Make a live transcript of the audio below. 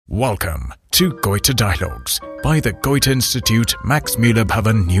Welcome to Goethe-Dialogues by the Goethe Institute, Max Muller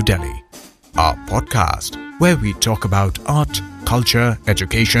Bhavan, New Delhi. Our podcast where we talk about art, culture,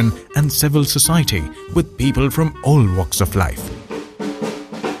 education and civil society with people from all walks of life.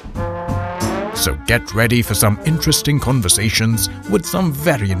 So get ready for some interesting conversations with some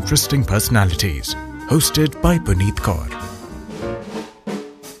very interesting personalities. Hosted by Puneet Kaur.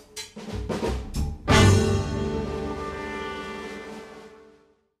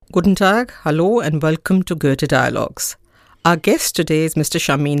 Guten Tag, hello and welcome to Goethe-Dialogues. Our guest today is Mr.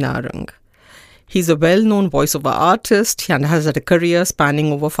 Shammi Narang. He's a well-known voiceover artist and has had a career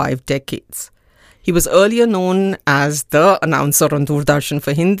spanning over 5 decades. He was earlier known as the announcer on Doordarshan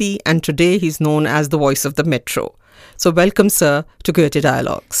for Hindi, and today he's known as the voice of the Metro. So welcome, sir, to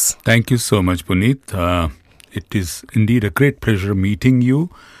Goethe-Dialogues. Thank you so much, Puneet. It is indeed a great pleasure meeting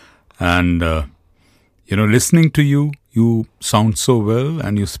you and, listening to you. You sound so well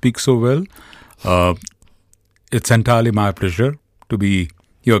and you speak so well. It's entirely my pleasure to be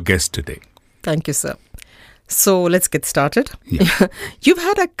your guest today. Thank you, sir. So let's get started. Yeah. You've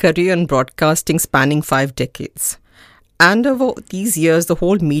had a career in broadcasting spanning 5 decades. And over these years, the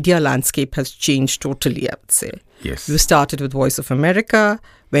whole media landscape has changed totally, I would say. Yes. You started with Voice of America,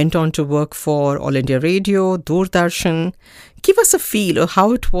 went on to work for All India Radio, Doordarshan. Give us a feel of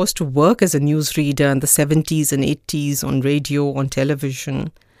how it was to work as a newsreader in the 70s and 80s on radio, on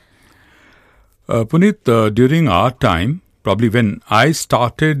television. Puneet, during our time, probably when I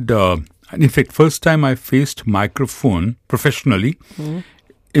started, in fact, first time I faced microphone professionally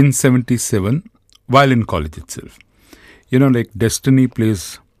in 77 while in college itself. Destiny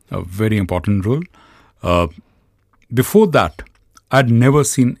plays a very important role. Before that, I'd never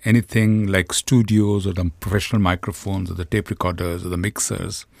seen anything like studios or the professional microphones or the tape recorders or the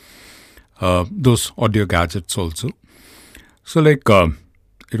mixers, those audio gadgets also. So it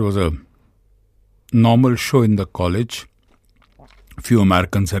was a normal show in the college. A few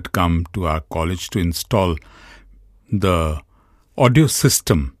Americans had come to our college to install the audio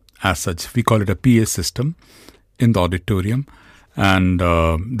system as such. We call it a PA system in the auditorium. And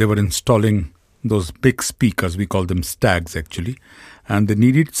they were installing those big speakers, we call them stags actually, and they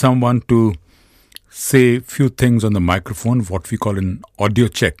needed someone to say few things on the microphone, what we call an audio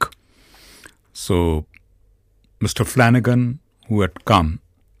check. So Mr. Flanagan, who had come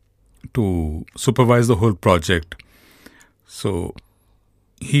to supervise the whole project, so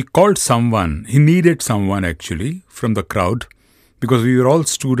he called someone, he needed someone actually from the crowd, because we were all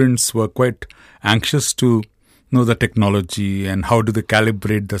students, were quite anxious to know the technology and how do they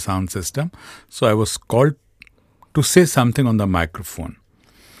calibrate the sound system. So I was called to say something on the microphone.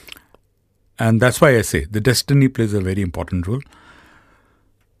 And that's why I say the destiny plays a very important role.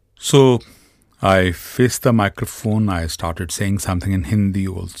 So I faced the microphone. I started saying something in Hindi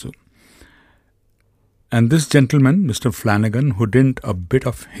also. And this gentleman, Mr. Flanagan, who didn't a bit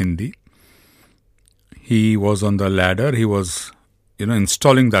of Hindi, he was on the ladder. He was,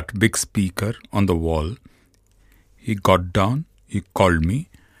 installing that big speaker on the wall. He got down, he called me,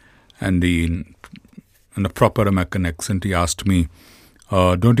 and in a proper American accent, he asked me,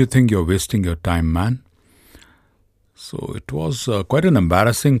 don't you think you're wasting your time, man? So it was quite an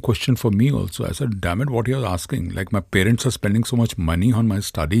embarrassing question for me also. I said, damn it, what you're asking? Like, my parents are spending so much money on my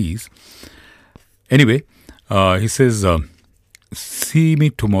studies. Anyway, he says, see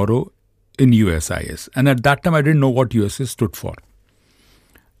me tomorrow in USIS. And at that time, I didn't know what USIS stood for.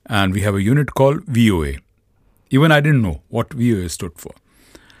 And we have a unit called VOA. Even I didn't know what VOA stood for.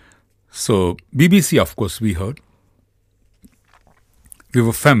 So BBC, of course, we heard. We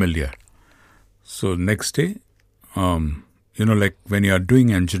were familiar. So next day, when you are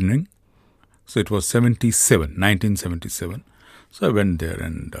doing engineering, so it was 1977. So I went there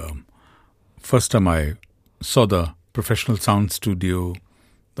and first time I saw the professional sound studio,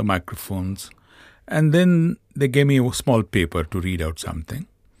 the microphones, and then they gave me a small paper to read out something.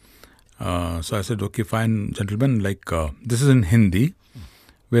 So I said, okay, fine, gentlemen, this is in Hindi,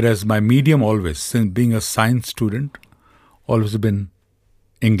 whereas my medium always, since being a science student, always been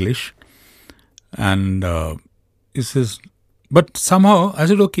English. And he says, but somehow, I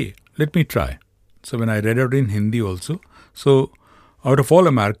said, okay, let me try. So when I read out in Hindi also, so out of all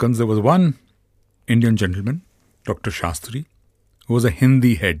Americans, there was one Indian gentleman, Dr. Shastri, who was a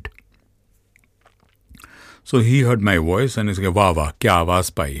Hindi head. So he heard my voice and he said, "Wah wah, kya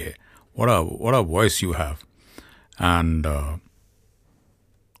awaaz pai hai. What a voice you have." And there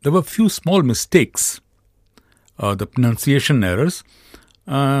were a few small mistakes, the pronunciation errors.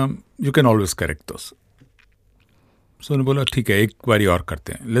 You can always correct those. So उन्होंने बोला ठीक है एक बारी और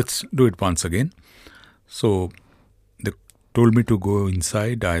करते हैं. Let's do it once again. So the told me to go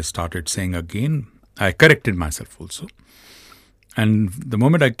inside, I started saying again. I corrected myself also. And the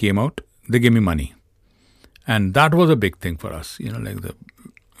moment I came out, they gave me money. And that was a big thing for us,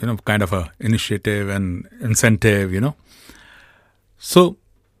 kind of a initiative and incentive. So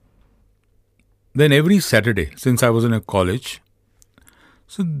then every Saturday, since I was in a college,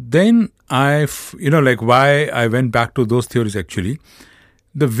 so then why I went back to those theories actually,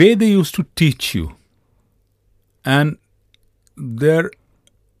 the way they used to teach you, and their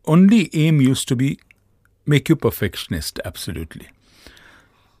only aim used to be make you perfectionist, absolutely.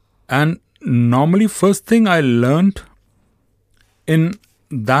 And normally, first thing I learned in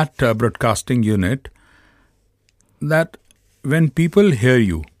that broadcasting unit, that when people hear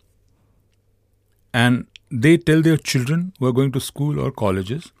you and they tell their children who are going to school or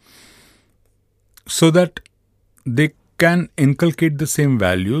colleges, so that they can inculcate the same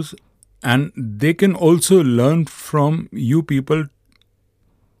values and they can also learn from you people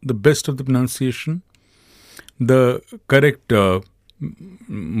the best of the pronunciation, the correct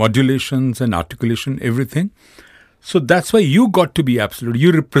modulations and articulation, everything. So that's why you got to be absolute.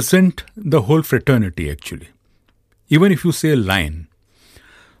 You represent the whole fraternity actually, even if you say a line.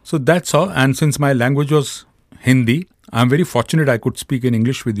 So that's all. And since my language was Hindi, I'm very fortunate I could speak in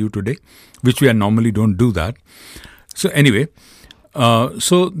English with you today, which we normally don't do that. So anyway,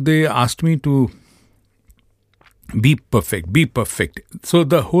 so they asked me to be perfect. So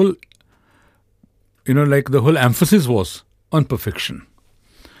the whole, the whole emphasis was on perfection.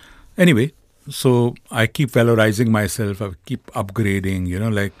 Anyway, so I keep valorizing myself, I keep upgrading,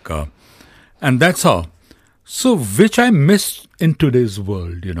 and that's all. So which I miss in today's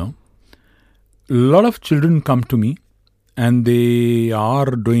world, A lot of children come to me and they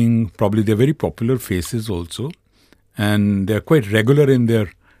are doing, probably they're very popular faces also, and they're quite regular in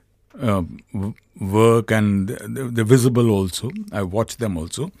their work and they're visible also. I watch them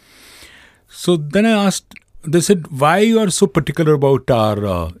also. So then I asked, they said, why you are so particular about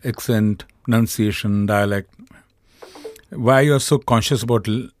our accent, pronunciation, dialect? Why you are so conscious about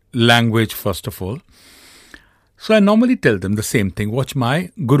language, first of all? So I normally tell them the same thing. Watch, my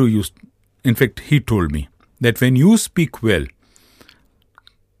guru used, in fact, he told me that when you speak well,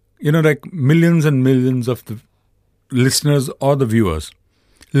 millions and millions of the listeners or the viewers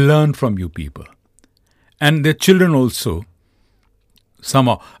learn from you people. And their children also,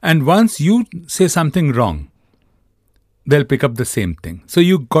 somehow. And once you say something wrong, they'll pick up the same thing. So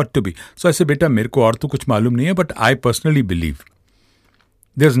you got to be. So I say, beta, mere ko aur to kuch malum nahi hai, but I personally believe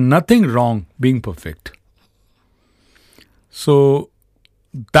there's nothing wrong being perfect. So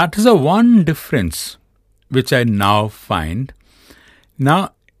that is a one difference which I now find.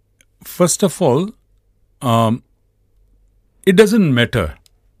 Now, first of all, it doesn't matter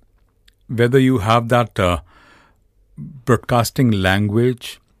whether you have that broadcasting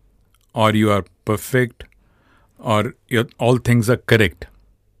language or you are perfect or all things are correct.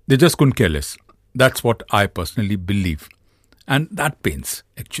 They just couldn't care less. That's what I personally believe. And that pains,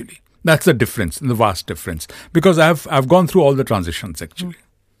 actually. That's the difference, the vast difference. Because I've gone through all the transitions, actually.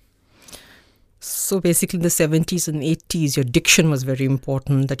 So basically in the 70s and 80s, your diction was very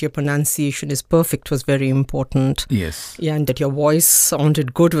important, that your pronunciation is perfect was very important. Yes. Yeah, and that your voice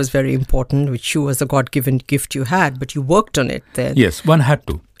sounded good was very important, which you as a God-given gift you had, but you worked on it then. Yes, one had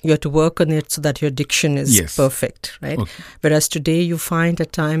to. You have to work on it so that your diction is perfect, right? Okay. Whereas today you find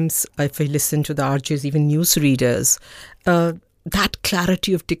at times, if I listen to the RJs, even news readers, that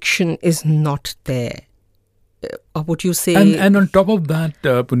clarity of diction is not there. Or would you say... And on top of that,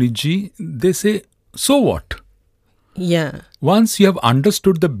 Punitji, they say, so what? Yeah. Once you have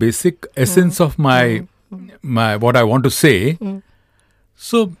understood the basic essence of my what I want to say,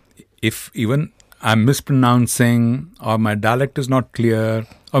 so if even I'm mispronouncing or my dialect is not clear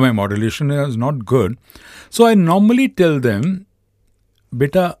or my modulation is not good, so I normally tell them,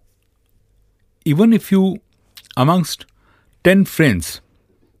 beta, even if you, amongst 10 friends,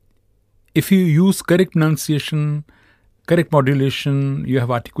 if you use correct pronunciation, correct modulation, you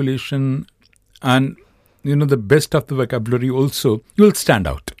have articulation, and the best of the vocabulary also, you will stand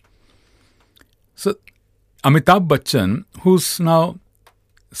out. So, Amitabh Bachchan, who's now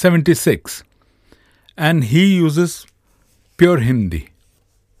 76, and he uses pure Hindi,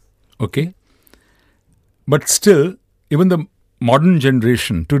 okay? But still, even the modern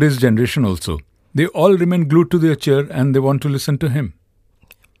generation, today's generation also, they all remain glued to their chair and they want to listen to him.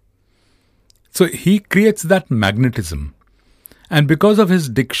 So he creates that magnetism. And because of his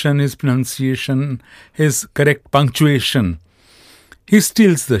diction, his pronunciation, his correct punctuation, he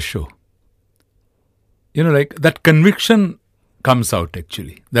steals the show. That conviction comes out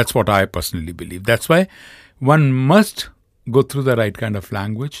actually. That's what I personally believe. That's why one must go through the right kind of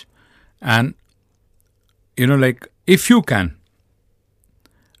language. And, if you can,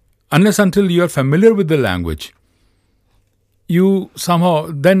 unless until you are familiar with the language, you somehow,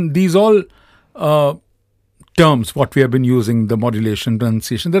 then these all terms, what we have been using, the modulation,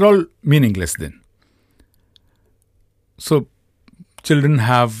 pronunciation, they're all meaningless then. So children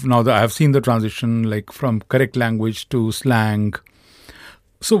have, I have seen the transition like from correct language to slang.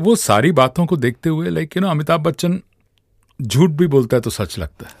 So वो सारी बातों को देखते हुए अमिताभ बच्चन झूठ भी बोलता है तो सच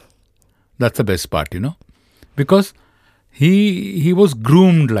लगता है. That's the best part, because he was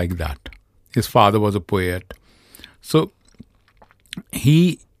groomed like that. His father was a poet. So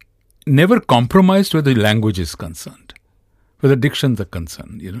he never compromised where the language is concerned, where the dictions are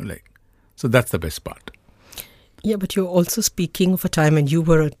concerned, So that's the best part. Yeah, but you're also speaking of a time when you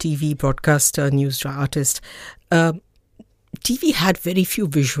were a TV broadcaster, news artist. TV had very few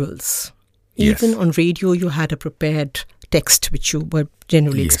visuals. Yes. Even on radio, you had a prepared text which you were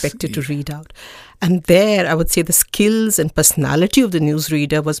generally expected to read out. And there, I would say the skills and personality of the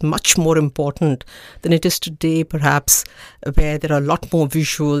newsreader was much more important than it is today, perhaps, where there are a lot more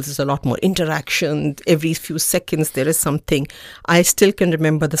visuals, there's a lot more interaction. Every few seconds, there is something. I still can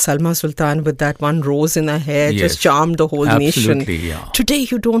remember the Salma Sultan with that one rose in her hair, just charmed the whole nation. Yeah. Today,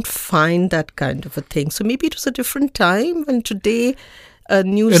 you don't find that kind of a thing. So maybe it was a different time, and today,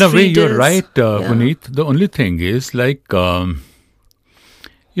 news in a way, readers, you're right, Puneet. The only thing is,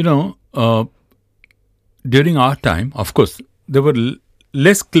 during our time, of course, there were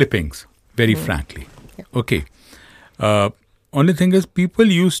less clippings, very frankly. Yeah. Okay. Only thing is, people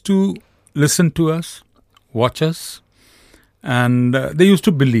used to listen to us, watch us, and they used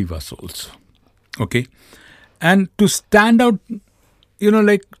to believe us also. Okay. And to stand out,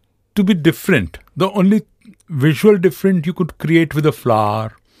 to be different, the only visual different you could create with a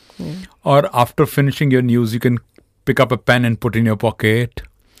flower, or after finishing your news, you can pick up a pen and put in your pocket.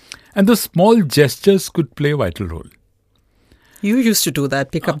 And the small gestures could play a vital role. You used to do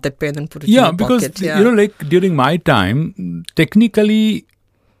that, pick up that pen and put it in your pocket. Because, during my time, technically,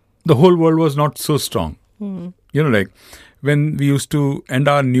 the whole world was not so strong. When we used to end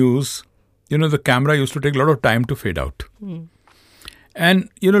our news, the camera used to take a lot of time to fade out. And,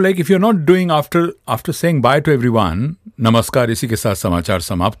 if you're not doing after saying bye to everyone, namaskar, isi ke saath samachar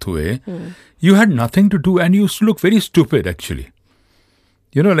samapt hue, you had nothing to do and you used to look very stupid actually.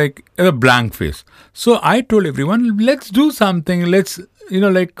 A blank face. So I told everyone, let's do something. Let's,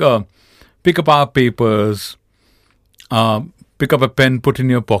 pick up our papers, pick up a pen, put in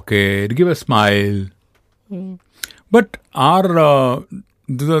your pocket, give a smile. But our,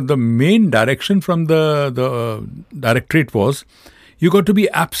 the main direction from the directorate was, you got to be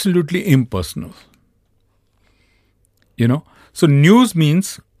absolutely impersonal. So news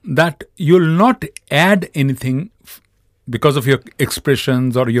means that you'll not add anything because of your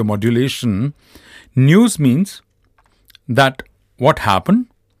expressions or your modulation. News means that what happened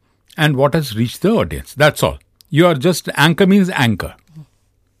and what has reached the audience. That's all. You are just, anchor means anchor.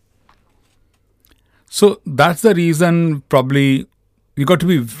 So that's the reason probably you got to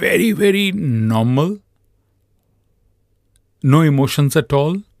be very, very normal. No emotions at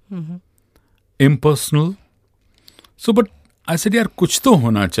all. Impersonal. So, but I said, yaar, kuch to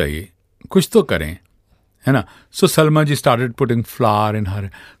hona chahiye. Kuch to kare. है ना. So Salma ji started putting flour in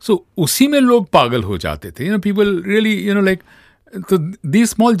her. So उसी में लोग पागल हो जाते थे. People really, so these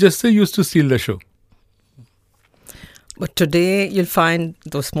small gestures used to steal the show. But today you'll find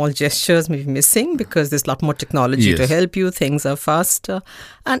those small gestures may be missing because there's a lot more technology to help you. Things are faster.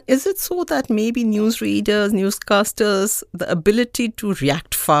 And is it so that maybe newsreaders, newscasters, the ability to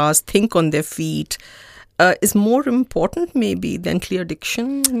react fast, think on their feet, is more important maybe than clear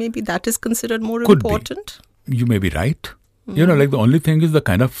diction? Maybe that is considered more important? You may be right. The only thing is the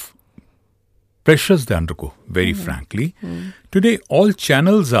kind of pressures they undergo, very frankly. Today, all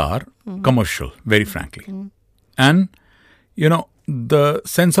channels are commercial, very frankly. And, the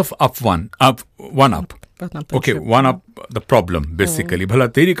sense of one up. Okay, one up the problem, basically. Bhala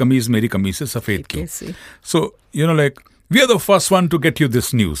teri kameez, meri kameez se safed kyun? So, we are the first one to get you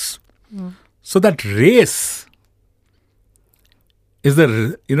this news. So that race is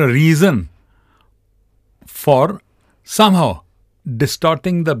the reason for somehow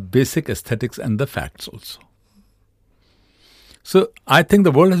distorting the basic aesthetics and the facts also. So I think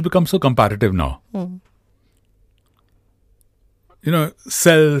the world has become so comparative now.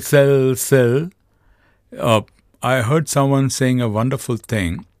 Sell. I heard someone saying a wonderful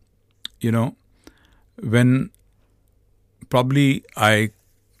thing, when probably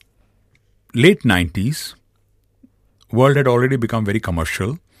late 90s, world had already become very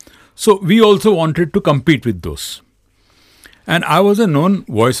commercial. So we also wanted to compete with those. And I was a known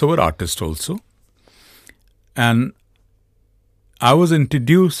voiceover artist also. And I was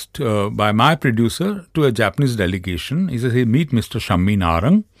introduced by my producer to a Japanese delegation. He says, hey, meet Mr. Shammi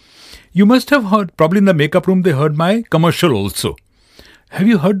Narang. You must have heard, probably in the makeup room, they heard my commercial also. Have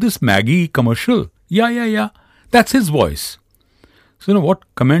you heard this Maggie commercial? Yeah. That's his voice. So, what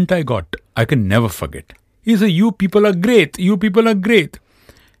comment I got, I can never forget. He said, you people are great. You people are great.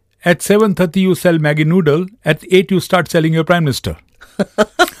 At 7:30 you sell Maggie noodle. At 8 you start selling your Prime Minister.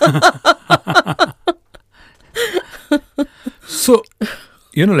 So,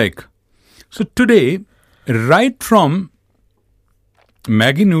 so today, right from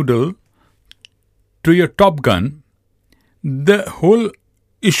Maggie noodle to your Top Gun, the whole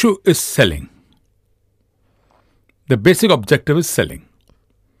issue is selling. The basic objective is selling.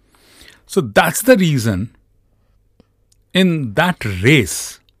 So that's the reason in that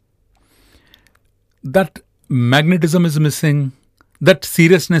race, that magnetism is missing, that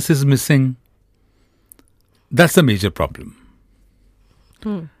seriousness is missing. That's a major problem.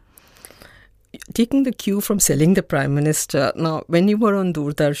 Taking the cue from selling the Prime Minister, now when you were on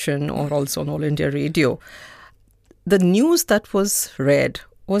Doordarshan or also on All India Radio, the news that was read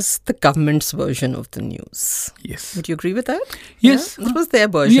was the government's version of the news. Yes. Would you agree with that? Yes. Yeah? It was their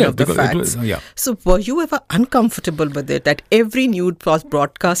version of the facts. Yeah. So were you ever uncomfortable with it, that every news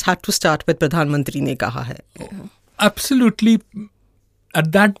broadcast had to start with Pradhan Mantri ne kaha hai? Absolutely.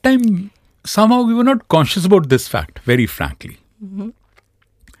 At that time, somehow we were not conscious about this fact, very frankly. Mm-hmm.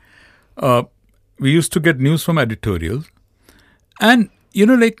 We used to get news from editorials, and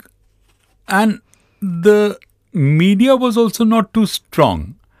and the media was also not too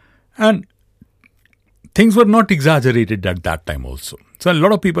strong, and things were not exaggerated at that time also. So a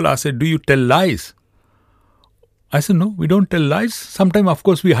lot of people asked, do you tell lies? I said, no, we don't tell lies. Sometimes, of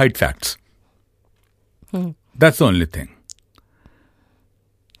course, we hide facts. That's the only thing.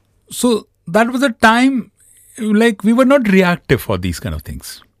 So that was a time, we were not reactive for these kind of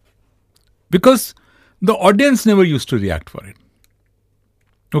things. Because the audience never used to react for it.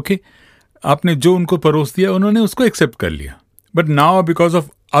 Okay? आपने जो उनको परोस दिया, उन्होंने उसको accept कर लिया. But now, because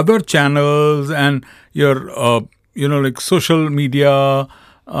of other channels and your, social media,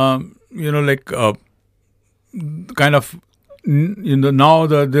 kind of, now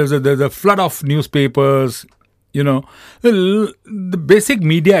there's a flood of newspapers, the basic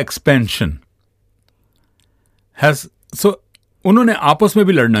media expansion has, so उन्होंने आपस में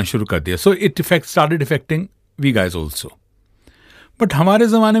भी लड़ना शुरू कर दिया. So it started affecting we guys also. But हमारे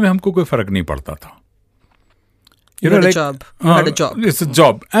ज़माने में हमको कोई फर्क नहीं पड़ता था. You had a job. It's a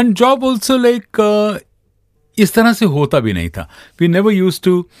job. And job also इस तरह से होता भी नहीं था. We never used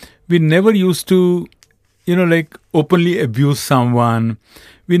to, openly abuse someone.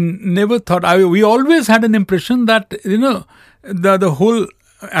 We never thought, we always had an impression that, the whole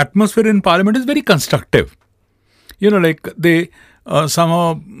atmosphere in Parliament is very constructive. They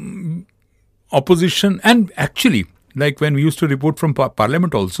somehow opposition, and actually, when we used to report from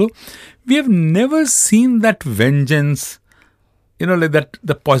Parliament also, we have never seen that vengeance, that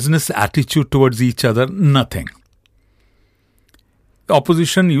the poisonous attitude towards each other, nothing. The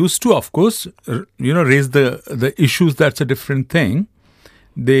opposition used to, of course, raise the issues, that's a different thing.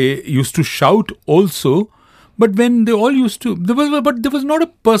 They used to shout also, but when they all used to, there was not a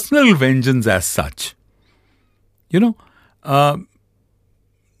personal vengeance as such. They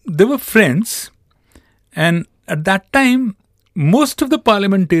were friends, and at that time, most of the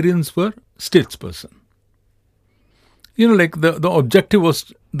parliamentarians were statesperson. The objective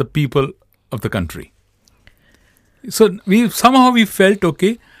was the people of the country. So we felt,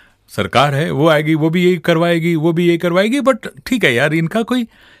 okay, सरकार है, वो आएगी, वो भी यही करवाएगी, but ठीक है यार, इनका कोई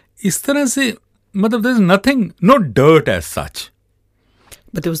इस तरह से, there is nothing, no dirt as such.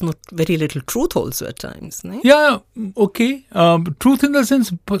 But there was very little truth also at times, right? Yeah, okay. Truth in the sense,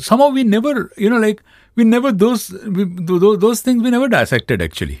 somehow we never, those things we never dissected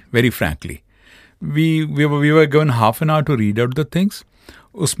actually, very frankly. We were given half an hour to read out the things.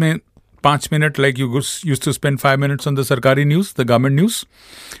 Usme 5 minutes, you used to spend 5 minutes on the Sarkari news, the government news.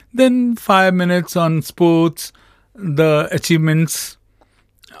 Then 5 minutes on sports, the achievements,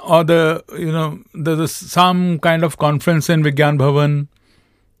 or there's some kind of conference in Vigyan Bhavan.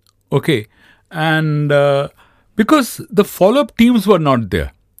 Okay, and because the follow-up teams were not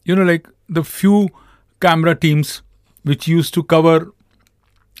there, the few camera teams which used to cover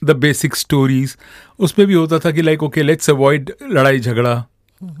the basic stories, उसमें भी होता था कि okay, let's avoid लड़ाई झगड़ा,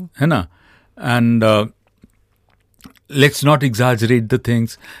 है ना, and let's not exaggerate the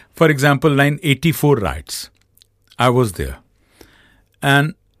things. For example, 984 riots, I was there,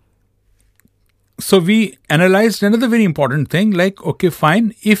 and So we analyzed another very important thing, like, okay,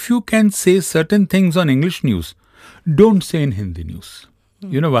 fine, if you can say certain things on English news, don't say in Hindi news.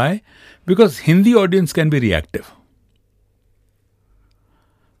 You know why? Because Hindi audience can be reactive.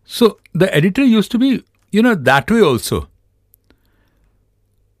 So the editor used to be, that way also.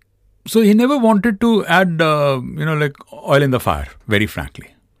 So he never wanted to add, like oil in the fire, very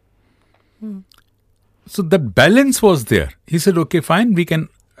frankly. So that balance was there. He said, okay, fine, we can,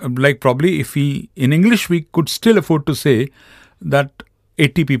 probably if in English, we could still afford to say that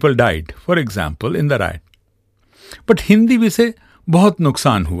 80 people died, for example, in the riot. But Hindi, we say, बहुत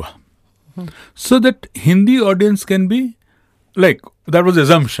नुकसान हुआ. So that Hindi audience can be, that was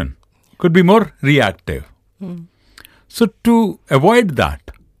assumption, could be more reactive. So to avoid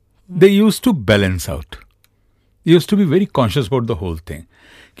that, they used to balance out. They used to be very conscious about the whole thing.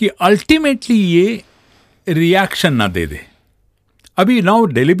 कि ultimately ये reaction ना दे दे. अभी now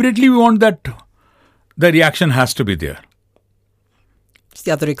deliberately we want that the reaction has to be there. It's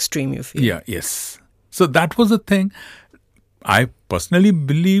the other extreme, you feel. Yeah, yes. So that was the thing. I personally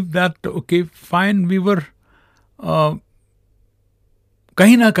believe that, okay, fine, we were, kahin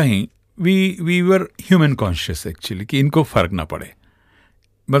na kahin, we were human conscious actually, कि इनको फर्क ना पड़े.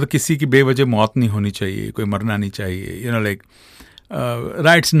 मतलब किसी की बेवजह मौत नहीं होनी चाहिए, कोई मरना नहीं चाहिए,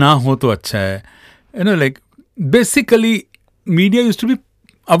 rights ना हो तो अच्छा है. Basically, media used to be,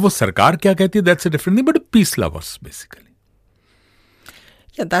 अब वो सरकार क्या कहती है, that's a different thing, but peace lovers, basically.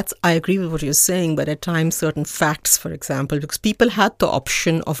 Yeah, I agree with what you're saying, but at times certain facts, for example, because people had the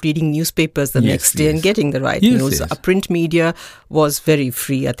option of reading newspapers the next day and getting the right news. Yes. Print media was very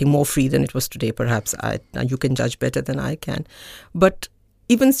free, I think more free than it was today, perhaps. You can judge better than I can. But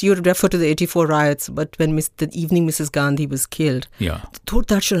even you refer to the 84 riots, but when the evening Mrs. Gandhi was killed,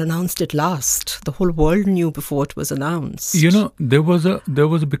 Doordarshan announced it last. The whole world knew before it was announced. There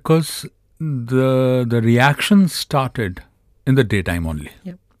was because the reaction started in the daytime only.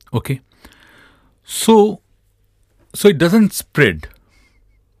 Yep. Okay. So it doesn't spread.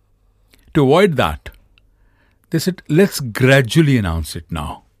 To avoid that, they said, let's gradually announce it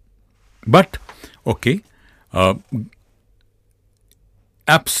now. But, okay,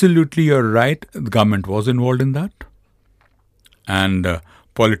 absolutely you're right. The government was involved in that. And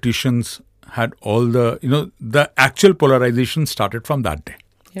politicians had all the actual polarization started from that day.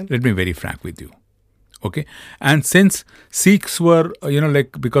 Yep. Let me be very frank with you. Okay, and since Sikhs were,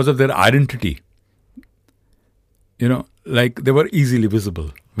 because of their identity, they were easily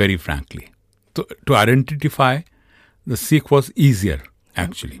visible, very frankly. To identify the Sikh was easier,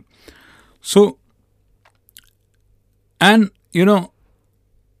 actually. So, and,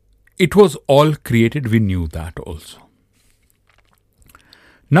 it was all created, we knew that also.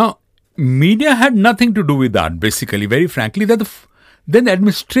 Now, media had nothing to do with that, basically, very frankly, that then the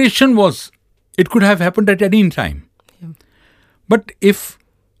administration was, it could have happened at any time. Yeah. But if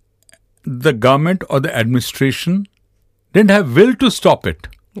the government or the administration didn't have will to stop it,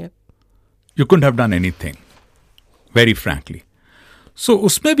 you couldn't have done anything, very frankly. So,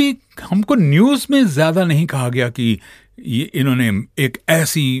 उसमें भी हमको news में ज़्यादा नहीं कहा गया कि इन्होंने एक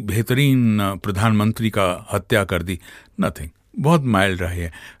ऐसी बेहतरीन प्रधानमंत्री का हत्या कर दी. Nothing. बहुत माइल्ड रही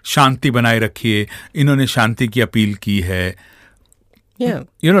है. शांति बनाए रखिए. इन्होंने शांति की अपील की है.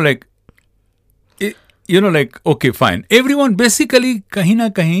 Okay, fine. Everyone basically, kahin na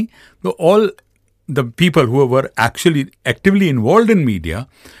kahin, all the people who were actually actively involved in media,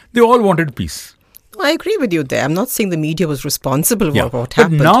 they all wanted peace. I agree with you there. I'm not saying the media was responsible for what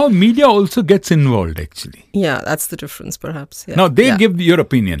happened. But now media also gets involved, actually. Yeah, that's the difference, perhaps. Yeah. Now they give your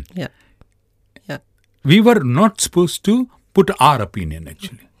opinion. Yeah. We were not supposed to put our opinion,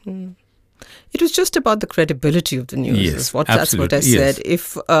 actually. It was just about the credibility of the news. Yes, that's what I said.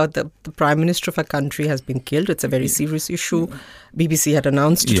 If the Prime Minister of a country has been killed, it's a very serious issue. BBC had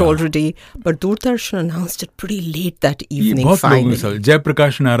announced it already, but Doordarshan announced it pretty late that evening, finally.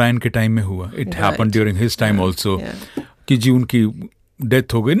 Jayaprakash Narayan ke time mein hua. It happened during his time also. Ki ji unki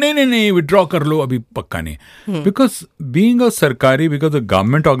death ho gayi. नहीं, withdraw kar lo, abhi pakka nahi. Because being a sarkari, because the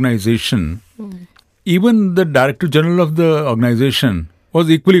government organization, even the Director General of the organization was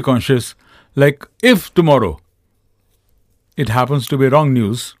equally conscious. Like, if tomorrow it happens to be wrong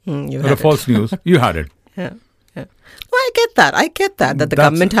news or a false news, you had it. Yeah. Well, I get that the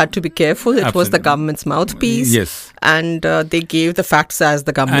government had to be careful. It was the government's mouthpiece. Yes. And they gave the facts as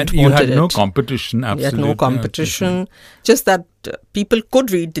the government wanted it. And you had no competition, absolutely. You had no competition. Just that people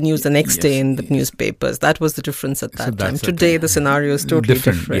could read the news the next day in the newspapers. That was the difference at that time. Today, the scenario is totally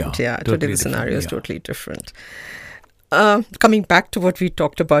different. Totally today the scenario is totally different. coming back to what we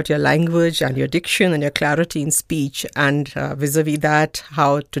talked about, your language and your diction and your clarity in speech, and vis-a-vis that,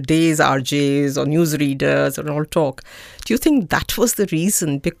 how today's RJs or newsreaders and all talk, do you think that was the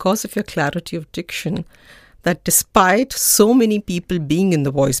reason, because of your clarity of diction, that despite so many people being in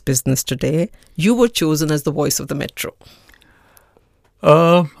the voice business today, you were chosen as the voice of the metro?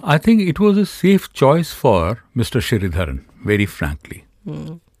 I think it was a safe choice for Mr. Sridharan, very frankly.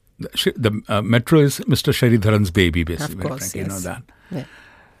 The metro is Mr. Sridharan's baby, basically. Of course, frankly, yes. You know that. Yeah.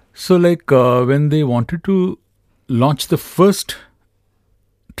 So, when they wanted to launch the first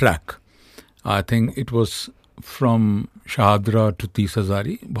track, I think it was from Shahadra to Tis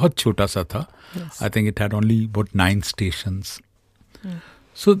Hazari. बहुत छोटा सा था. Yes. I think it had only about 9 stations.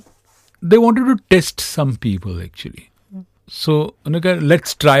 So they wanted to test some people actually. So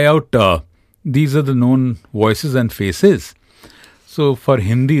let's try out. These are the known voices and faces. So for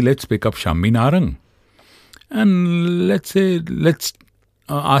Hindi, let's pick up Shammi Narang, and let's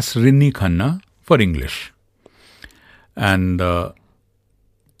ask Rinni Khanna for English. And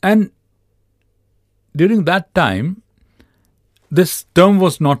during that time, this term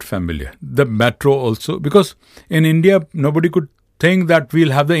was not familiar. The metro also, because in India, nobody could think that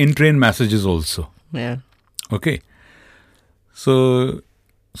we'll have the in-train messages also. Yeah. Okay. So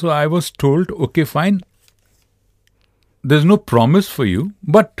I was told, okay, fine. There's no promise for you,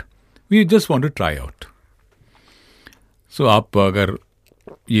 but we just want to try out. So आप अगर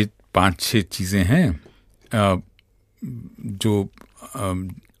ये 5-6 चीजें हैं जो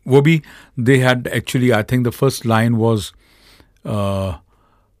वो भी they had actually, I think the first line was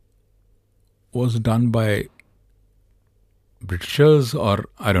done by Britishers, or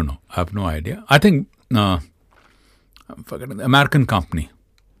I don't know, I have no idea. I think I'm forgetting the American company,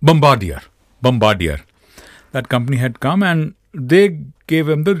 Bombardier. That company had come and they gave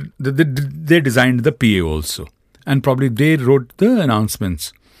him they designed the PA also, and probably they wrote the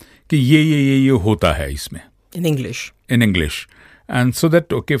announcements कि ये होता है इसमें In English. In English. And so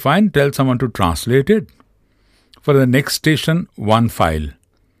that, okay, fine, tell someone to translate it. For the next station, 1 file.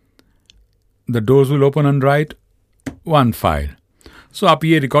 The doors will open and write 1 file. So आप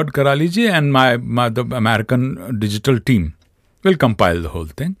ये record करा लीजिए, and the American digital team will compile the whole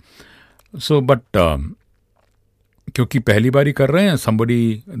thing. So, but क्योंकि पहली बारी कर रहे हैं,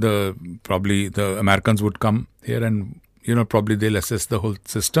 probably the Americans would come here and probably they'll assess the whole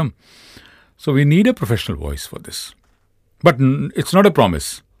system. So we need a professional voice for this. But it's not a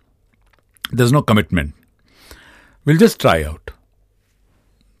promise. There's no commitment. We'll just try out.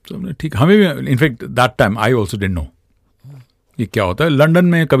 So ठीक, हमें भी, in fact, that time I also didn't know ये क्या होता है. London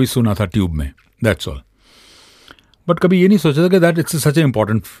में कभी सुना था ट्यूब में, that's all. But कभी ये नहीं सोचा था कि that it's such an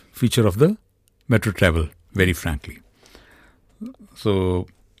important feature of the metro travel, very frankly. So,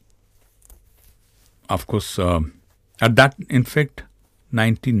 of course, at that, in fact,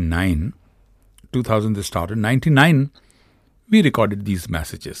 2000 they started. 99, we recorded these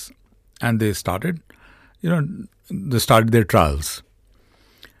messages, and they started, they started their trials.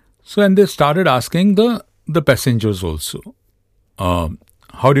 So, and they started asking the passengers also,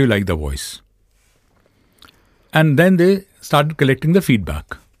 how do you like the voice? And then they started collecting the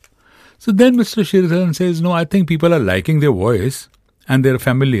feedback. So then Mr. Sridharan says, no, I think people are liking their voice and they're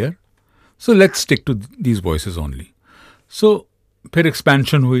familiar. So let's stick to these voices only. So फिर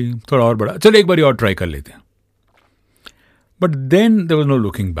expansion हुई, थोड़ा और बड़ा, चलो एक बारी और try कर लेते हैं. But then there was no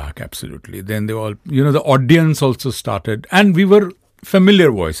looking back, absolutely. Then they all, the audience also started, and we were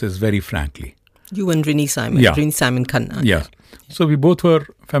familiar voices, very frankly. You and Rinni Simon. Yeah. Rinni Simon Khanna. Yeah. So we both were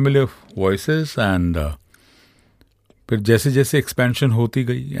familiar voices, and फिर जैसे expansion होती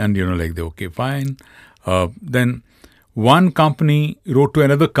गई, and okay, fine. Then one company wrote to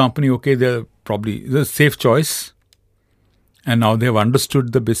another company, okay, they're probably the safe choice, and now they have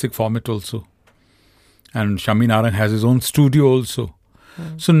understood the basic format also. And Shammi Narang has his own studio also.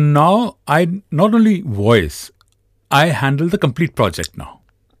 So now I not only voice, I handle the complete project now.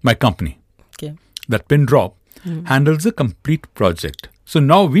 My company, Okay. that Pin Drop, handles the complete project. So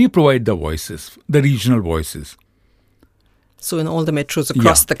now we provide the voices, the regional voices. So in all the metros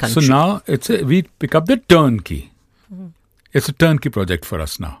across the country. So now we pick up the turnkey. It's a turnkey project for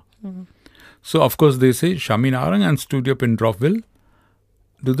us now. So of course they say Shammi Narang and Studio Pin Drop will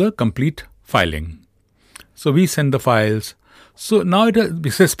do the complete filing. So we send the files. So now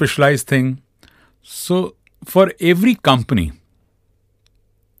it's a specialized thing. So for every company,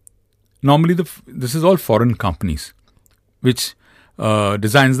 normally this is all foreign companies, which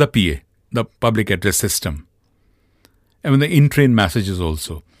designs the PA, the public address system, and the in-train messages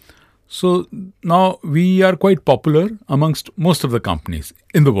also. So now we are quite popular amongst most of the companies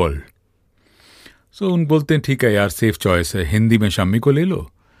in the world. So उन बोलते हैं ठीक है यार safe choice है हिंदी में शम्मी को ले लो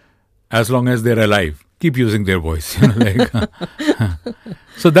as long as they're alive keep using their voice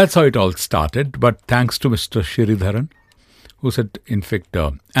so that's how it all started, but thanks to Mr. Shiridharan who said in fact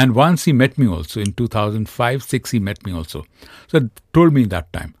and once he met me also in 2005-06 he met me also, so told me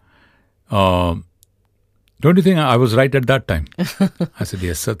that time don't you think I was right at that time? I said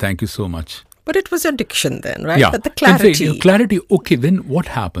yes sir, thank you so much. But it was your diction then, right? Yeah, but the clarity. In fact, clarity. Okay, then what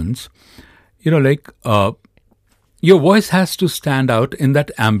happens? Your voice has to stand out in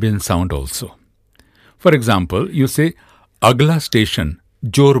that ambient sound also. For example, you say, "Agla station,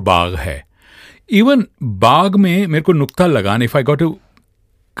 Jor Bagh hai." Even Bagh mein, mere ko nukta lagan. If I got to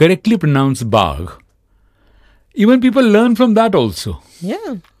correctly pronounce Bagh, even people learn from that also.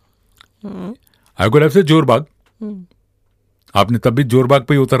 Yeah. I could have said Jor Bagh. आपने तब भी जोर बाग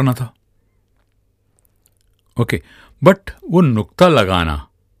पे ही उतरना था. Okay, but वो नुक्ता लगाना,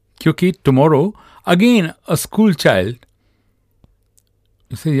 क्योंकि tomorrow again a school child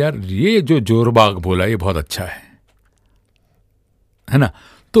इसे यार ये जो जोरबाग बोला ये बहुत अच्छा है ना,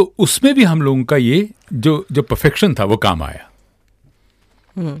 तो उसमें भी हम लोगों का ये जो perfection था वो काम आया.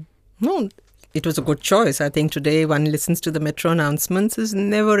 No, it was a good choice. I think today one listens to the metro announcements, there's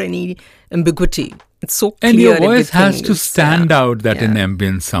never any ambiguity. It's so clear. And your voice has to stand out that in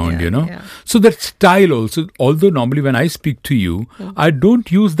ambient sound, Yeah. So that style also, although normally when I speak to you, I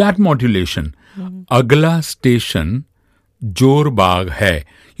don't use that modulation. Agla station, Jor Bagh hai.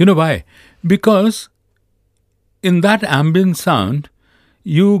 You know why? Because in that ambient sound,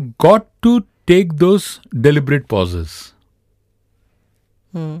 you got to take those deliberate pauses.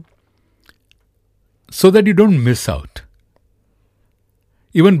 So that you don't miss out.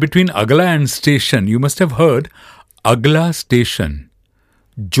 Even between Agla and station, you must have heard Agla station,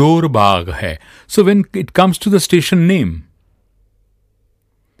 Jor Bagh hai. So when it comes to the station name,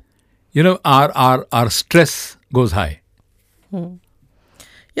 our stress goes high.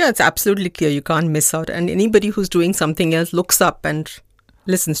 Yeah, it's absolutely clear. You can't miss out. And anybody who's doing something else looks up and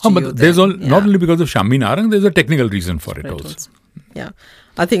listens to you. But there's not only because of Shammi Narang, there's a technical reason for it also. Yeah,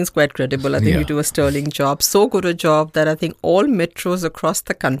 I think it's quite credible. I think you do a sterling job. So good a job that I think all metros across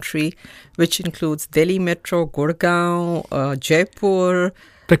the country, which includes Delhi Metro, Gurgaon, Jaipur,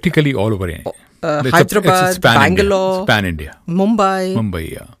 practically all over India. Hyderabad, Bangalore, Pan India,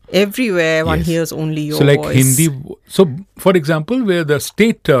 Mumbai, yeah. Everywhere one hears only your voice. So like voice. Hindi. So for example, where the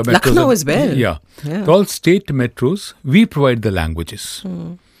state metros, Lucknow as well. Yeah. All state metros, we provide the languages,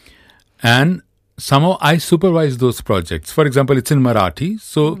 and somehow I supervise those projects. For example, it's in Marathi,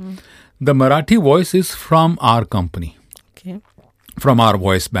 so the Marathi voice is from our company, from our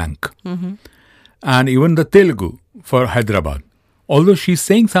voice bank, and even the Telugu for Hyderabad. Although she's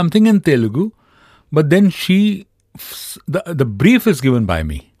saying something in Telugu, but then the brief is given by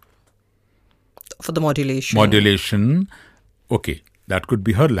me. For the modulation. Modulation, okay, that could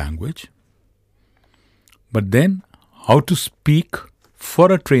be her language. But then, how to speak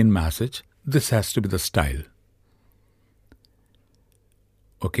for a train message, this has to be the style.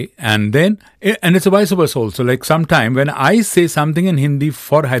 Okay, and then, and it's vice versa also. Like sometime when I say something in Hindi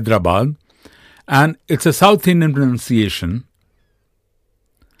for Hyderabad, and it's a South Indian pronunciation,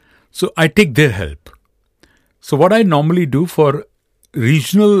 so I take their help. So what I normally do for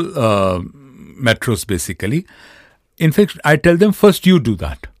regional metros basically, in fact, I tell them first you do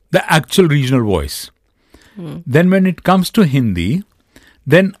that, the actual regional voice. Then when it comes to Hindi,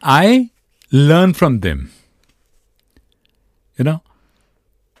 then I learn from them.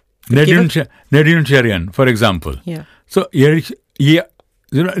 Nadian Cherian, for example. Yeah. So, Nadian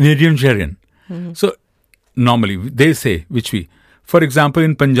Cherian. So, normally they say, for example,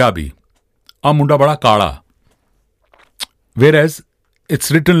 in Punjabi, "A munda bada kala," whereas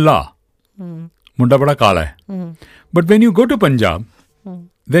it's written la. Munda bada kala hai. But when you go to Punjab,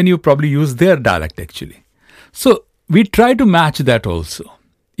 then you probably use their dialect actually. So we try to match that also,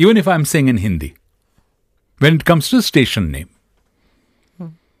 even if I'm saying in Hindi, when it comes to station name.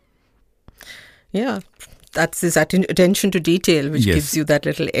 Yeah, that's this attention to detail which gives you that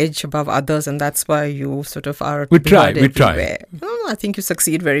little edge above others, and that's why you sort of are. We try. Everywhere. No, I think you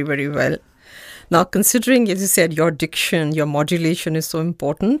succeed very, very well. Now, considering, as you said, your diction, your modulation is so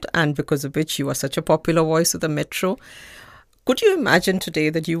important, and because of which you are such a popular voice of the metro, could you imagine today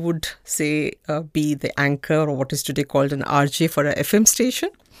that you would, say, be the anchor or what is today called an RJ for a FM station?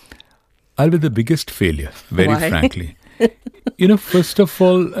 I'll be the biggest failure, very Why? frankly. First of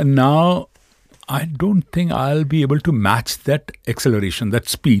all, now I don't think I'll be able to match that acceleration, that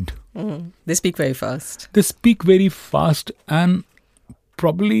speed. They speak very fast. They speak very fast, and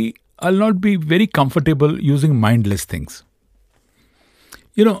probably I'll not be very comfortable using mindless things.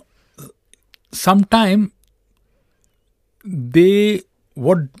 sometime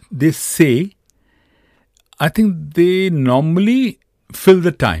what they say, I think they normally fill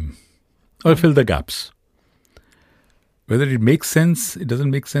the time or fill the gaps. Whether it makes sense, it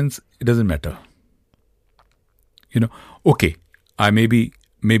doesn't make sense, it doesn't matter. Okay, I maybe,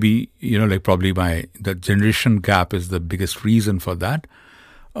 probably the generation gap is the biggest reason for that.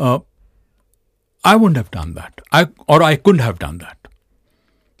 I wouldn't have done that. I couldn't have done that.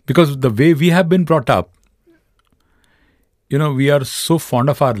 Because the way we have been brought up, we are so fond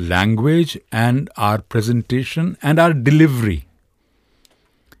of our language and our presentation and our delivery.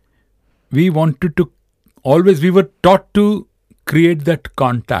 We were taught to create that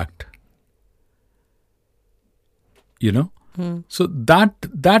contact. So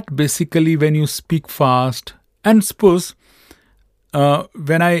that basically, when you speak fast, and suppose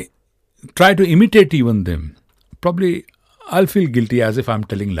when I try to imitate even them, probably I'll feel guilty as if I'm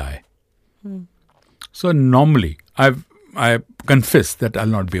telling lie. So normally I confess that I'll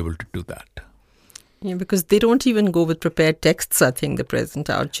not be able to do that. Yeah, because they don't even go with prepared texts, I think, the present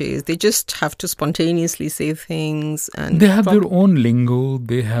arches. They just have to spontaneously say things. And they have their own lingo.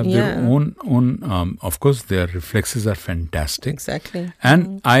 They have their own of course, their reflexes are fantastic. Exactly.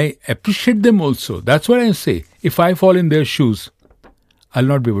 And I appreciate them also. That's what I say. If I fall in their shoes, I'll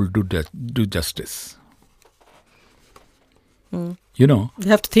not be able to do justice. They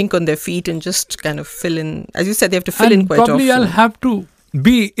have to think on their feet and just kind of fill in. As you said, they have to fill in quite often. Probably I'll have to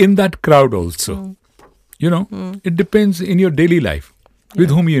be in that crowd also. It depends in your daily life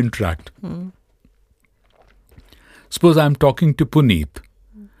with whom you interact. Suppose I'm talking to Puneet,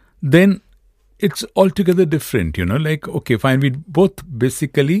 then it's altogether different, okay, fine, we both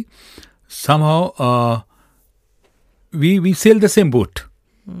basically somehow we sail the same boat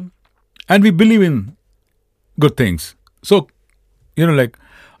and we believe in good things. So,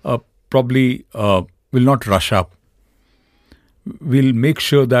 probably will not rush up. We'll make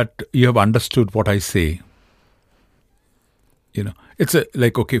sure that you have understood what I say. It's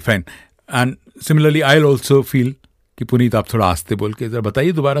okay, fine. And similarly, I'll also feel कि पुनीत आप थोड़ा आस्ते बोल के जरा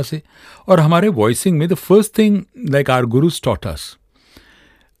बताइए दोबारा से. और हमारे voicing में the first thing, like our gurus taught us,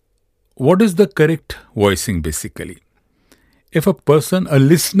 what is the correct voicing basically? If a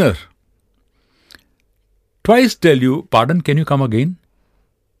listener, twice tell you, pardon, can you come again?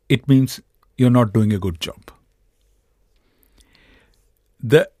 It means you're not doing a good job.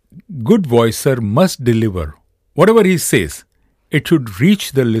 The good voicer must deliver. Whatever he says, it should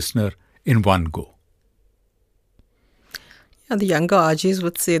reach the listener in one go. Yeah, the younger RJs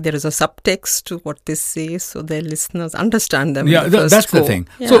would say there is a subtext to what they say, so their listeners understand them. Yeah, that's the thing.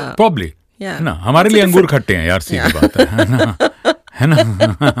 Yeah. So probably, हमारे लिए अंगूर खट्टे हैं यार, सीधी बात है ना?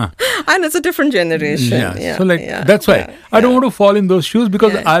 And it's a different generation. So that's why I don't want to fall in those shoes,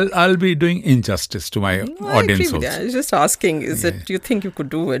 because I'll be doing injustice to my audience also. I was just asking, do you think you could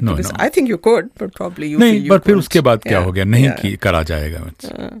do it? Because I think you could, but probably you feel you but फिर couldn't. उसके बाद क्या हो गया? नहीं करा जाएगा.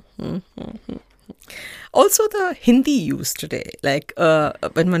 Also the Hindi use today, like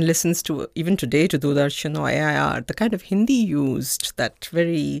when one listens to, even today, to Doordarshan or AIR, the kind of Hindi used, that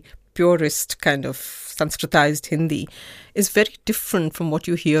very purist kind of Sanskritized Hindi, is very different from what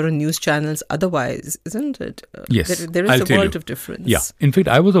you hear on news channels otherwise, isn't it? Yes, there is a world of difference. Yeah, in fact,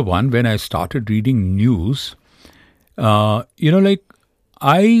 I was the one when I started reading news, I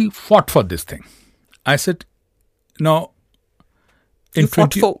fought for this thing. I said, no,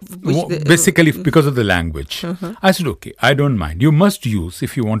 basically because of the language. I said, okay, I don't mind. You must use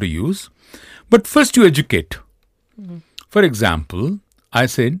if you want to use, but first you educate. For example, I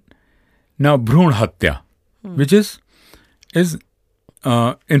said, now bhrun hatya, which is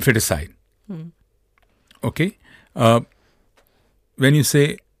infanticide. Okay, when you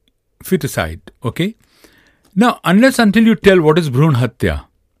say feticide, okay. Now, unless until you tell what is bhrun hatya,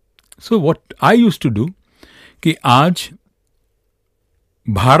 so what I used to do, कि आज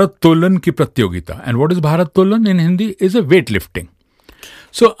भारत तोलन की प्रतियोगिता, and what is Bharat तोलन in Hindi is a weight lifting.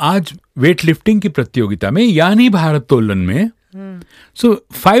 So आज weight lifting की प्रतियोगिता में यानी भारत तोलन में, so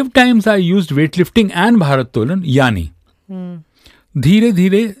 5 times I used weight lifting and Bharat तोलन यानी. धीरे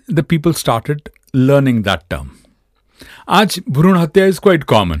धीरे the people started learning that term. आज भ्रूण हत्या is quite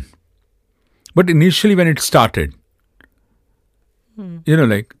common, but initially when it started,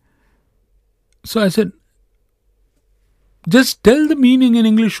 so I said, just tell the meaning in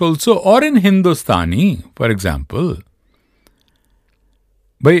English also, or in Hindustani, for example.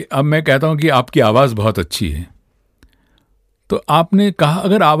 भाई अब मैं कहता हूँ कि आपकी आवाज़ बहुत अच्छी है, तो आपने कहा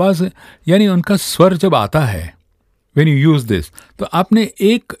अगर आवाज़ यानी उनका स्वर जब आता है, when you use this, तो आपने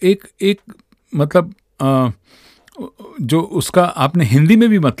एक मतलब जो उसका आपने हिंदी में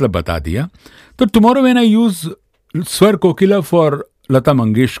भी मतलब बता दिया, तो tomorrow when I use Swar Kokila for Lata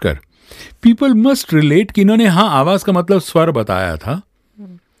Mangeshkar, people must relate कि इन्होंने हाँ आवाज का मतलब स्वर बताया था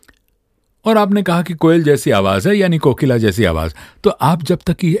और आपने कहा कि कोयल जैसी आवाज है यानी कोकिला जैसी आवाज। तो आप जब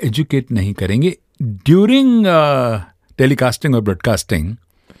तक ये एजुकेट नहीं करेंगे ड्यूरिंग टेलीकास्टिंग और ब्रॉडकास्टिंग,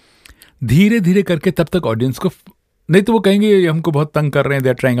 धीरे धीरे करके तब तक ऑडियंस को, नहीं तो वो कहेंगे ये हमको बहुत तंग कर रहे हैं, they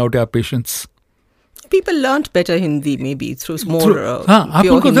are trying out our patience. People learned better Hindi maybe through more हाँ, आप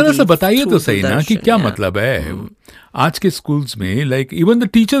pure उनको जरा Hindi सा बताइए तो through सही ना कि Doordarshan, क्या yeah. मतलब है। आज के स्कूल्स में like even the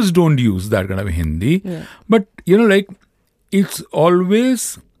teachers don't use that kind of Hindi, but you know like it's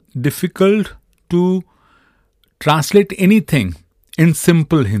always difficult to translate anything in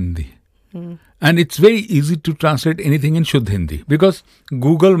simple Hindi, and it's very easy to translate anything in शुद्ध Hindi because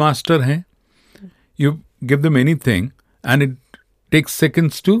Google master हैं, you give them anything and it takes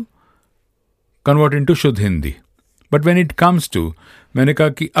seconds to convert into Shuddh Hindi. But when it comes to, मैंने कहा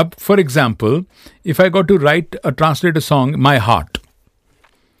कि अब for example, if I got to write a translate a song, My Heart,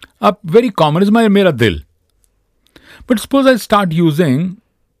 अब very common is मेरा दिल. But suppose I start using,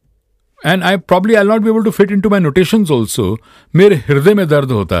 and I'll not be able to fit into my notations also, मेरे हृदय में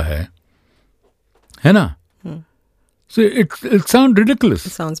दर्द होता है ना? So it sounds ridiculous.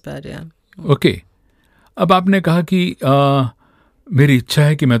 It sounds bad, yeah. Okay. अब आपने कहा कि मेरी इच्छा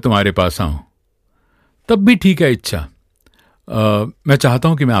है कि मैं तुम्हारे पास आऊं, तब भी ठीक है इच्छा, मैं चाहता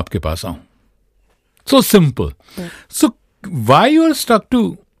हूं कि मैं आपके पास आऊं. So simple. So why you are stuck to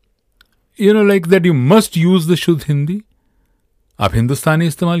like that you must use the शुद्ध हिंदी? आप हिंदुस्तानी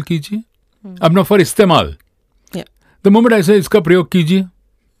इस्तेमाल कीजिए अपना फॉर इस्तेमाल. द मोमेंट ऐसे इसका प्रयोग कीजिए.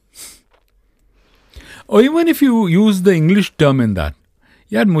 और even if you use the English term in that,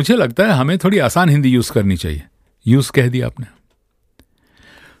 यार मुझे लगता है हमें थोड़ी आसान हिंदी यूज करनी चाहिए. यूज कह दिया आपने.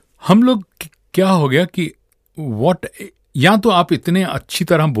 हम लोग क्या हो गया कि या तो आप इतने अच्छी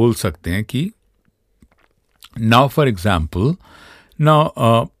तरह बोल सकते हैं कि नाउ फॉर एग्जाम्पल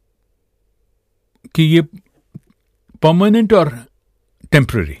नाउ कि ये परमानेंट और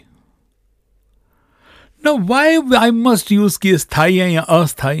temporary. Now why I must use कि स्थायी हैं या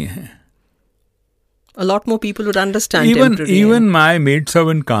अस्थायी हैं? A lot more people would understand temporary. Even my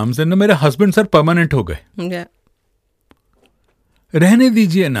maidservant comes and मेरे husband सर permanent हो गए. Yeah. रहने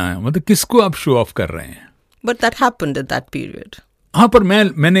दीजिए ना, मतलब किसको आप शो ऑफ कर रहे हैं? But that happened at that period. हाँ, पर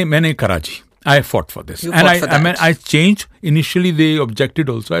मैंने करा जी. I fought for this. You and fought for that. I changed. Initially they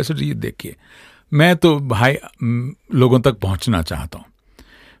objected also. I said ये देखिए, मैं तो भाई लोगों तक पहुंचना चाहता हूँ.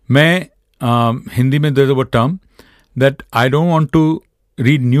 मैं हिंदी में there's a term that I don't want to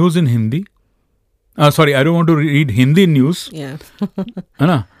read news in Hindi. Sorry, I don't want to read Hindi news. Yeah. है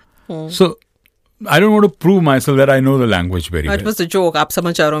ना? So I don't want to prove myself that I know the language very well. It was a joke. आप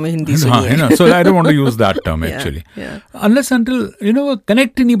समाचारों में हिंदी हाँ, सुनिए. है ना? So I don't want to use that term actually. Yeah. Unless until वो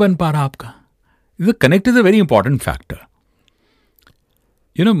connect ही नहीं बन पा रहा आपका. The connect is a very important factor.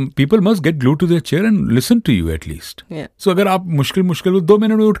 People must get glued to their chair and listen to you at least. Yeah. So अगर आप मुश्किल 2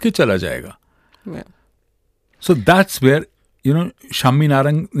 minute में उठ के चला जाएगा. Yeah. So that's where Shami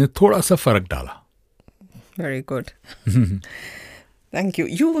Narang ने थोड़ा सा फर्क डाला. Very good. Thank you.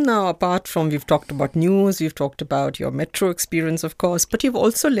 You now, apart from, we've talked about news, we've talked about your metro experience, of course, but you've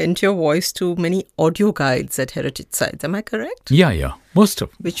also lent your voice to many audio guides at heritage sites. Am I correct? Yeah. Most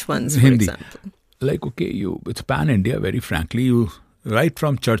of Which ones, Hindi. for example? Like, okay, it's pan-India, very frankly. You right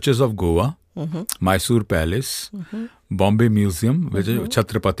from churches of Goa, Mysore Palace, Bombay Museum, which is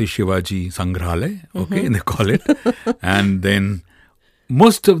Chhatrapati Shivaji Sangrahalaya, okay, they call it. And then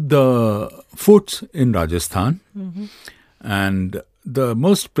most of the forts in Rajasthan and the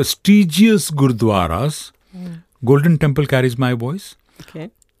most prestigious gurdwaras, Golden Temple carries my voice. Okay.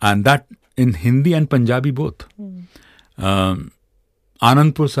 And that in Hindi and Punjabi both.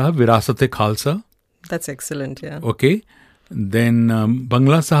 Anandpur Sahib, Virasat-e Khalsa. That's excellent, yeah. Okay. Then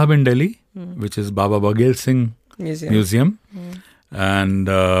Bangla Sahib in Delhi, which is Baba Baghel Singh Museum. And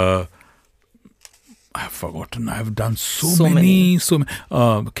I've forgotten. I've done so many.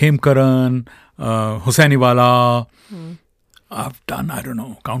 Khemkaran, Hussainiwala. I've done, I don't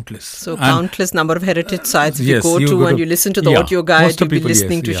know, countless. So countless number of heritage sites. If yes, you go to you listen to the audio guide, you'll be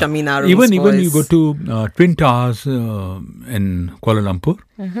listening to Shammi Narang's Even voice. you go to Twin Towers in Kuala Lumpur,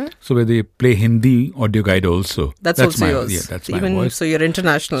 so where they play Hindi audio guide also. That's also yours. Yeah, that's even, my voice. So you're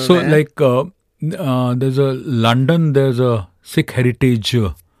international. So like there's a London, there's a Sikh Heritage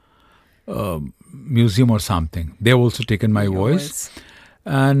Museum or something. They have also taken my voice.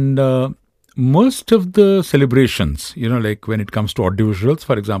 And most of the celebrations, like when it comes to audiovisuals,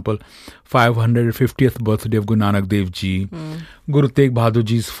 for example, 550th birthday of Guru Nanak Dev Ji, Guru Tegh Bahadur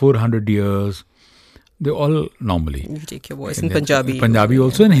Ji's 400 years, They all normally. You take your voice in Punjabi. Punjabi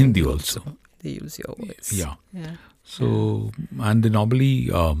also and Hindi also. They use your voice. Yeah. So, and they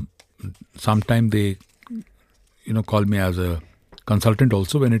normally, sometimes they, call me as a consultant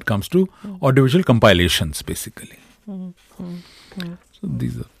also when it comes to audiovisual compilations, basically. So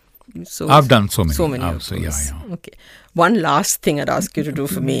these are. So I've done so many. Okay. One last thing I'd ask you to do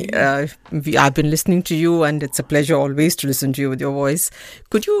for me. I've been listening to you, and it's a pleasure always to listen to you with your voice.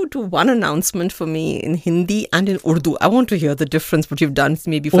 Could you do one announcement for me in Hindi and in Urdu? I want to hear the difference, what you've done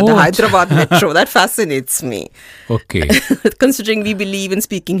maybe for the Hyderabad Metro. That fascinates me. Okay. Considering we believe in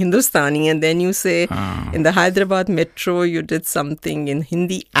speaking Hindustani, and then you say in the Hyderabad Metro you did something in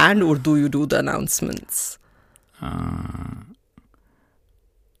Hindi and Urdu, you do the announcements.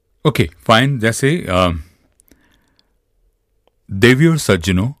 Okay fine. जैसे देवी और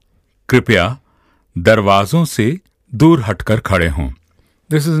सज्जनों कृपया दरवाज़ों से दूर हटकर खड़े हों.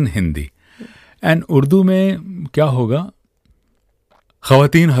 This is in Hindi. And Urdu में क्या होगा?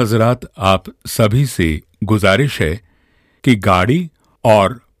 ख़वातीन हज़रात, आप सभी से गुजारिश है कि गाड़ी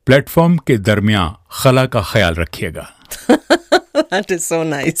और प्लेटफॉर्म के दरमियान खला का ख्याल रखिएगा. That is so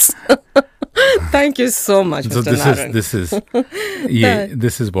nice. Thank you so much, Mr. Narang.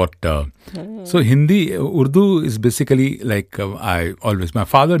 This is what. So Hindi, Urdu is basically like my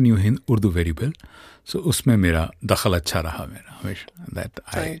father knew Urdu very well. So उसमें मेरा दखल अच्छा रहा मेरा हमेशा.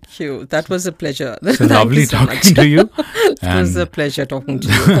 Thank you. That was a pleasure. So lovely talking to you. It was a pleasure talking to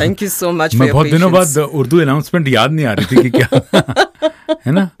you. Thank you so much for your patience. मैं बहुत दिनों बाद उर्दू अनाउंसमेंट याद नहीं आ रही थी कि क्या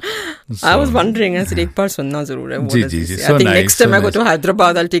है ना. I was wondering, I said, एक बार सुनना जरूर है. So I think next time I go to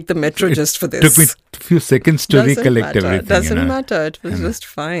Hyderabad, I'll take the metro just for this. Took me a few seconds to recollect everything. Doesn't matter. It was just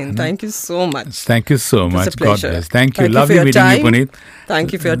fine. Thank you so much. Thank you so much. God bless. Thank you. Lovely meeting you, Puneet.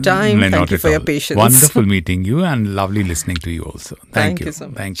 Thank you for your time. Thank you for your patience. Wonderful meeting you and lovely listening to you also. Thank you so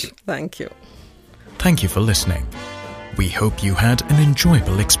much. Thank you. Thank you. Thank you for listening. We hope you had an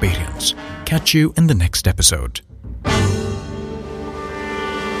enjoyable experience. Catch you in the next episode.